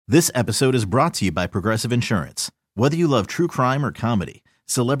This episode is brought to you by Progressive Insurance. Whether you love true crime or comedy,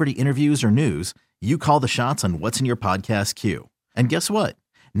 celebrity interviews or news, you call the shots on what's in your podcast queue. And guess what?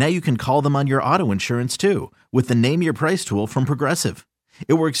 Now you can call them on your auto insurance too with the Name Your Price tool from Progressive.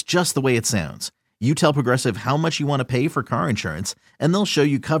 It works just the way it sounds. You tell Progressive how much you want to pay for car insurance, and they'll show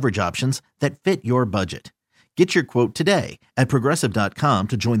you coverage options that fit your budget. Get your quote today at Progressive.com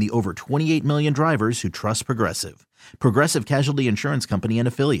to join the over 28 million drivers who trust Progressive. Progressive Casualty Insurance Company and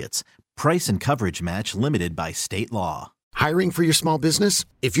Affiliates. Price and coverage match limited by state law. Hiring for your small business?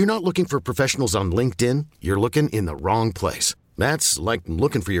 If you're not looking for professionals on LinkedIn, you're looking in the wrong place. That's like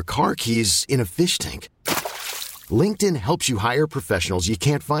looking for your car keys in a fish tank. LinkedIn helps you hire professionals you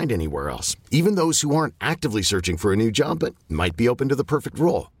can't find anywhere else, even those who aren't actively searching for a new job but might be open to the perfect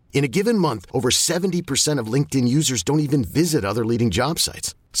role. In a given month, over 70% of LinkedIn users don't even visit other leading job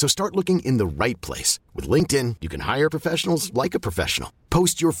sites. So start looking in the right place. With LinkedIn, you can hire professionals like a professional.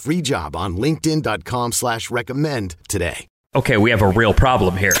 Post your free job on linkedin.com/recommend today. Okay, we have a real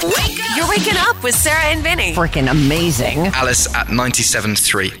problem here. You're waking up with Sarah and Vinny. Freaking amazing. Alice at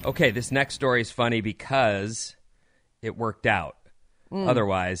 97.3. Okay, this next story is funny because it worked out.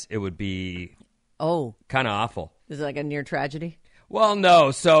 Otherwise, it would be kind of awful. Is it like a near tragedy? Well,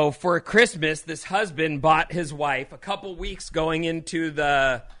 no. So for Christmas, this husband bought his wife a couple weeks going into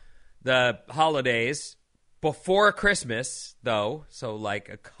the holidays before Christmas, though. So like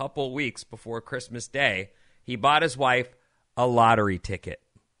a couple weeks before Christmas Day, he bought his wife a lottery ticket.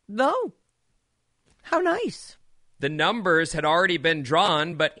 No. How nice. The numbers had already been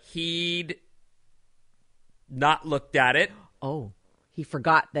drawn, but he'd not looked at it. Oh, he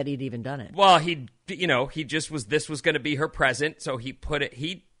forgot that he'd even done it. Well, he just was, this was going to be her present, so he put it,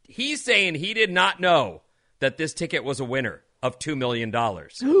 he's saying he did not know that this ticket was a winner of $2 million.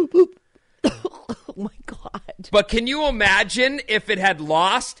 Oh my God. But can you imagine if it had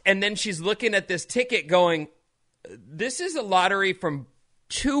lost, and then she's looking at this ticket going, this is a lottery from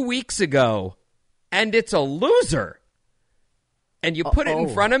 2 weeks ago, and it's a loser. And you put it in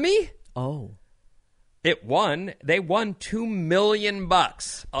front of me? Oh. It won. They won $2 million,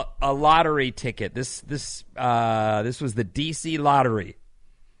 a lottery ticket. This was the DC lottery.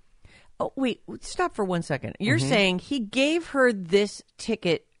 Oh, wait, stop for 1 second. You're saying he gave her this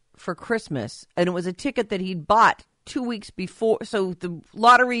ticket for Christmas, and it was a ticket that he'd bought 2 weeks before. So the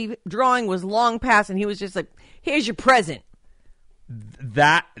lottery drawing was long past, and he was just like, "Here's your present." He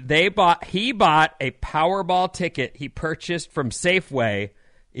bought a Powerball ticket he purchased from Safeway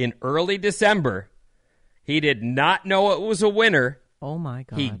in early December. He did not know it was a winner. Oh, my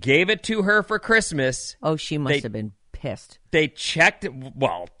God. He gave it to her for Christmas. Oh, she must have been pissed. They checked it.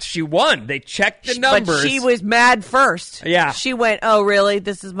 Well, she won. They checked the numbers. But she was mad first. Yeah. She went, "Oh, really?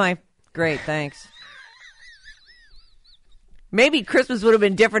 This is my... Great, thanks." Maybe Christmas would have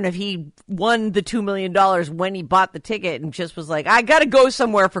been different if he won the $2 million when he bought the ticket and just was like, "I got to go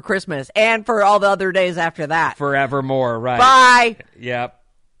somewhere for Christmas and for all the other days after that. Forevermore, right. Bye." Yep.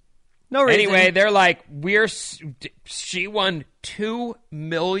 No reason. Anyway, they're like, she won $2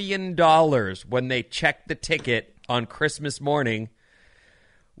 million when they checked the ticket on Christmas morning,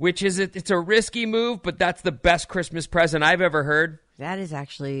 which is, it's a risky move, but that's the best Christmas present I've ever heard. That is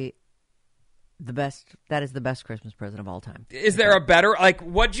actually the best. That is the best Christmas present of all time. Is there a better, like,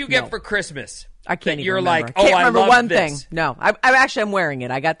 what'd you get for Christmas? I can't even You're remember. like, I can't I remember love one this. thing. No, I'm wearing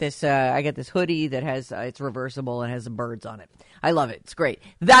it. I got this hoodie that has, it's reversible and has the birds on it. I love it. It's great.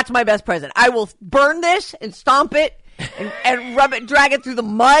 That's my best present. I will burn this and stomp it and rub it, drag it through the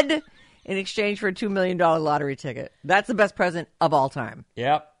mud in exchange for a $2 million lottery ticket. That's the best present of all time.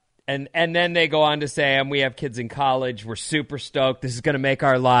 Yep. And then they go on to say, and we have kids in college. We're super stoked. This is going to make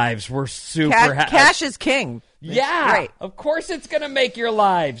our lives. We're super happy. Cash is king. Yeah. Great. Of course it's going to make your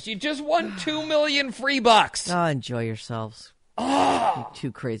lives. You just won $2 million free bucks. Oh, enjoy yourselves. You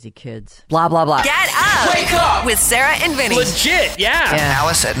two crazy kids. Blah, blah, blah. Get up. Wake up with Sarah and Vinny. Legit, yeah.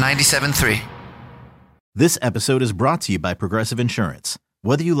 Alice at 97.3. This episode is brought to you by Progressive Insurance.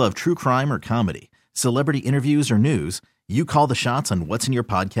 Whether you love true crime or comedy, celebrity interviews or news, you call the shots on what's in your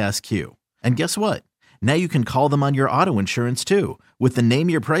podcast queue. And guess what? Now you can call them on your auto insurance too with the Name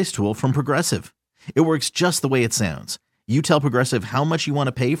Your Price tool from Progressive. It works just the way it sounds. You tell Progressive how much you want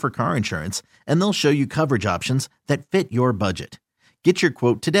to pay for car insurance, and they'll show you coverage options that fit your budget. Get your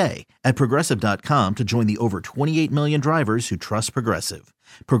quote today at Progressive.com to join the over 28 million drivers who trust Progressive.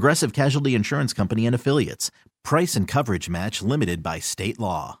 Progressive Casualty Insurance Company and Affiliates. Price and coverage match limited by state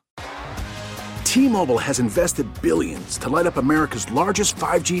law. T-Mobile has invested billions to light up America's largest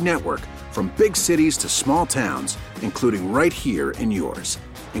 5G network, from big cities to small towns, including right here in yours.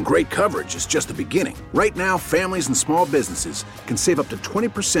 And great coverage is just the beginning. Right now, families and small businesses can save up to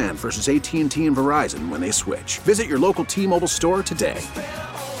 20% versus AT&T and Verizon when they switch. Visit your local T-Mobile store today.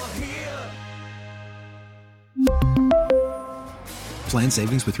 Plan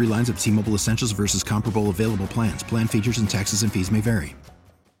savings with 3 lines of T-Mobile Essentials versus comparable available plans. Plan features and taxes and fees may vary.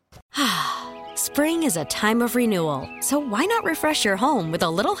 Spring is a time of renewal, so why not refresh your home with a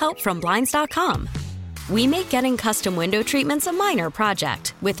little help from Blinds.com? We make getting custom window treatments a minor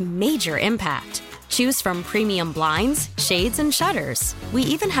project with major impact. Choose from premium blinds, shades, and shutters. We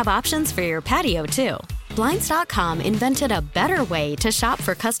even have options for your patio, too. Blinds.com invented a better way to shop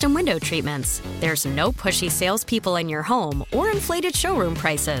for custom window treatments. There's no pushy salespeople in your home or inflated showroom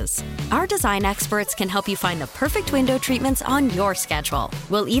prices. Our design experts can help you find the perfect window treatments on your schedule.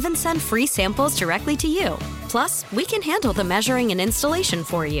 We'll even send free samples directly to you. Plus, we can handle the measuring and installation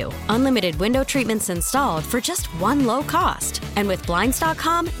for you. Unlimited window treatments installed for just one low cost. And with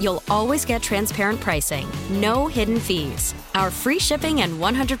Blinds.com, you'll always get transparent pricing. No hidden fees. Our free shipping and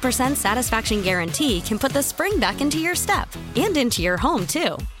 100% satisfaction guarantee can put the spring back into your step and into your home,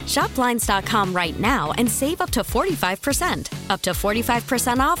 too. Shop Blinds.com right now and save up to 45%. Up to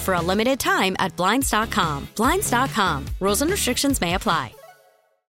 45% off for a limited time at Blinds.com. Blinds.com. Rules and restrictions may apply.